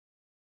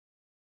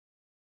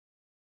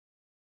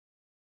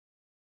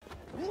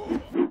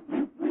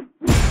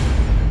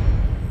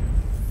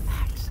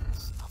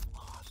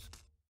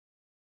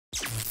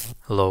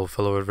Hello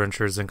fellow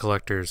adventurers and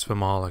collectors,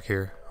 Filmaholic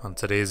here. On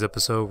today's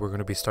episode we're going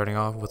to be starting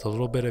off with a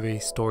little bit of a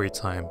story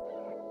time.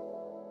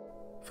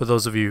 For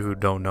those of you who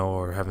don't know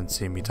or haven't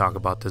seen me talk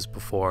about this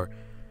before,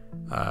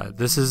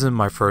 this isn't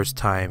my first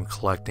time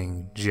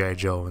collecting G.I.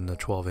 Joe in the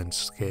 12-inch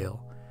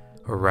scale,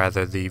 or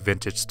rather the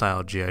vintage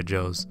style G.I.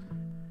 Joes.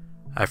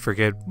 I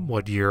forget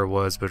what year it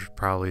was, but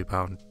probably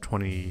about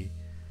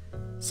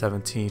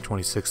 2017,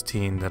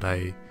 2016 that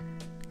I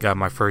got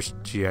my first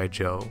G.I.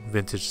 Joe,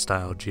 vintage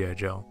style G.I.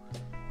 Joe.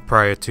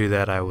 Prior to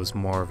that, I was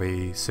more of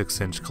a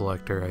 6-inch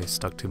collector. I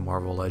stuck to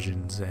Marvel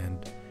Legends and,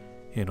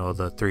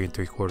 the 3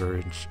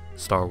 3/4 inch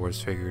Star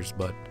Wars figures.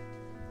 But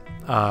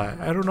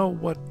I don't know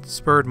what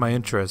spurred my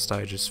interest.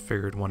 I just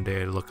figured one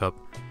day I'd look up,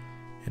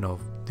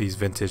 these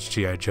vintage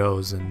G.I.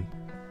 Joes, and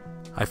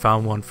I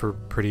found one for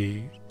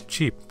pretty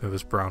cheap. It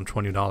was around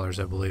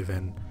 $20, I believe,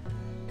 and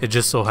it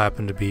just so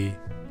happened to be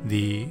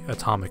the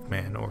Atomic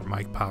Man, or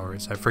Mike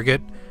Powers. I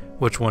forget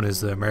which one is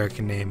the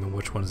American name and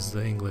which one is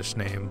the English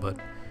name, but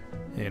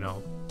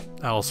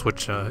I'll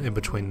switch in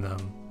between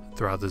them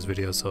throughout this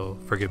video, so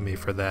forgive me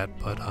for that.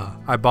 But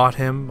I bought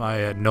him. I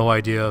had no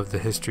idea of the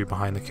history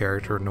behind the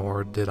character,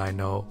 nor did I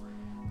know,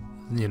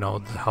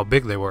 how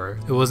big they were.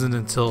 It wasn't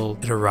until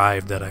it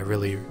arrived that I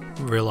really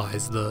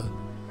realized the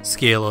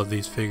scale of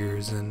these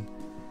figures, and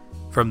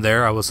from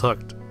there I was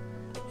hooked.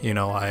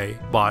 I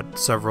bought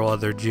several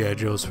other G.I.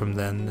 Joes from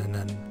then,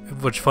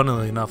 which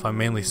funnily enough I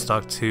mainly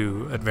stuck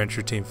to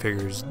Adventure Team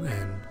figures,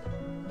 and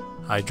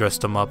I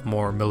dressed them up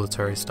more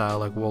military style,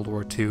 like World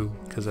War II,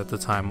 because at the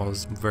time I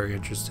was very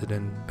interested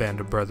in Band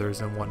of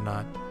Brothers and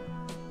whatnot.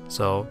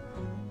 So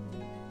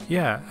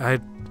yeah,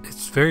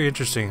 it's very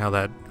interesting how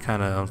that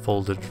kind of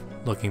unfolded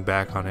looking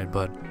back on it.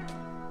 But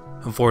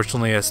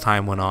unfortunately, as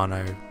time went on,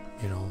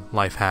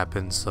 life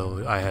happened,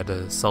 so I had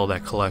to sell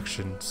that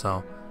collection.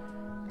 So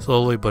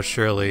slowly but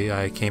surely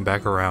I came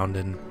back around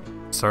and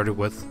started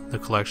with the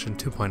collection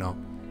 2.0.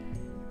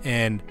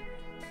 And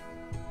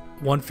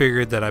one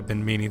figure that I've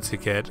been meaning to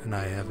get, and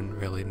I haven't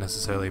really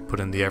necessarily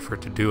put in the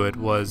effort to do it,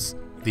 was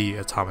the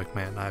Atomic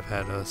Man. I've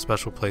had a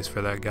special place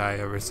for that guy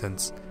ever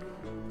since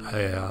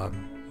I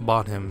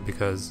bought him,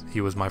 because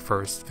he was my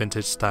first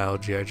vintage style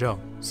G.I. Joe.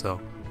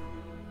 So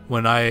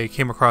when I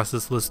came across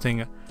this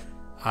listing,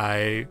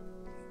 I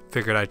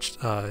figured I'd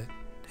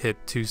hit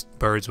two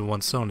birds with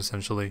one stone,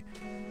 essentially.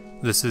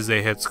 This is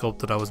a head sculpt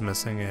that I was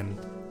missing, and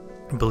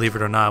believe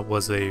it or not,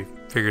 was a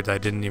figure that I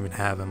didn't even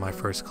have in my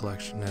first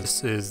collection.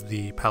 This is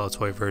the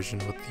Palitoy version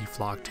with the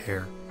flocked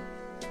hair.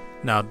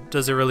 Now,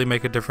 does it really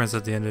make a difference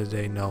at the end of the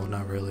day? No,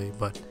 not really,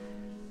 but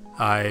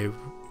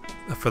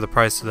for the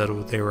price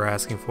that they were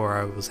asking for,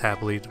 I was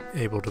happily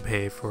able to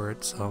pay for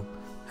it. So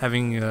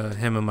having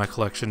him in my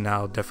collection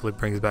now definitely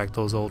brings back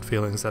those old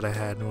feelings that I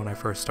had when I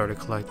first started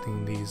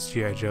collecting these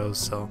G.I. Joes,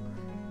 so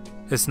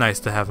it's nice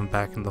to have him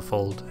back in the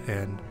fold.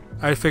 And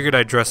I figured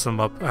I'd dress him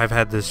up. I've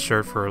had this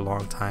shirt for a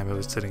long time. It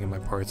was sitting in my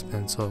parts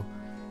bin, so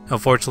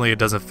unfortunately it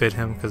doesn't fit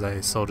him because I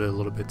sewed it a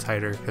little bit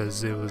tighter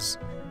because it was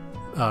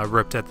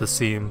ripped at the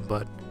seam.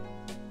 But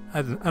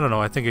I don't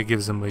know, I think it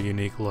gives him a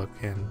unique look,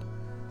 and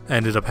I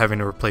ended up having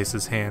to replace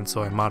his hands,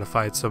 so I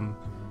modified some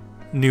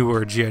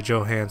newer G.I.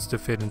 Joe hands to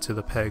fit into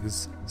the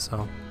pegs.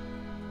 So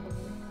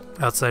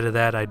outside of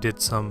that, I did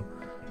some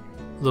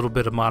little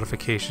bit of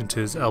modification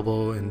to his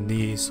elbow and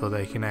knee so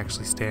that he can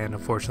actually stand.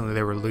 Unfortunately,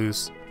 they were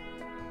loose,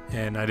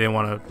 and I didn't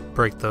want to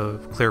break the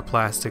clear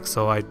plastic,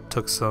 so I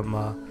took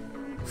some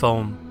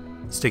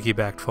foam, sticky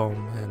backed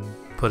foam, and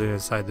put it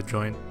inside the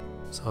joint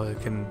so it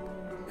can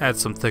add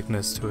some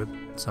thickness to it.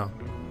 So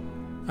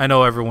I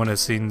know everyone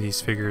has seen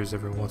these figures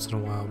every once in a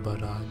while,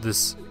 but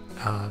this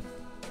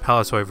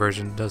Palitoy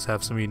version does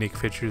have some unique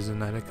features in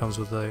that it comes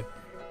with a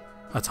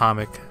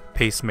atomic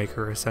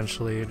pacemaker.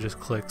 Essentially, it just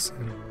clicks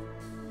and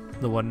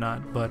the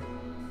whatnot. But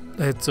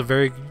it's a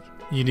very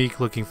unique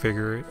looking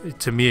figure.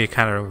 To me, it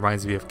kind of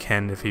reminds me of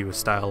Ken if he was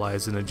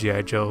stylized in a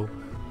G.I. Joe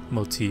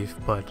motif.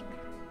 But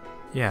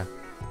yeah,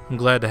 I'm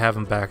glad to have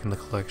him back in the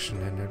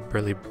collection, and it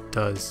really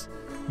does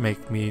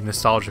make me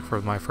nostalgic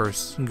for my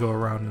first go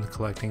around in the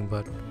collecting.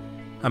 But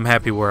I'm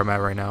happy where I'm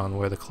at right now and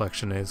where the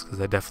collection is, because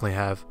I definitely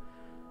have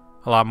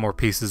a lot more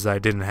pieces I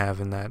didn't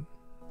have in that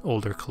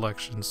older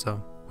collection.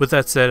 So with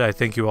that said, I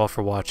thank you all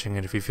for watching,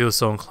 and if you feel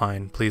so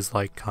inclined, please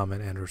like,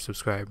 comment, and or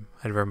subscribe.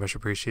 I'd very much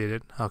appreciate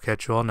it. I'll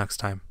catch you all next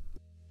time.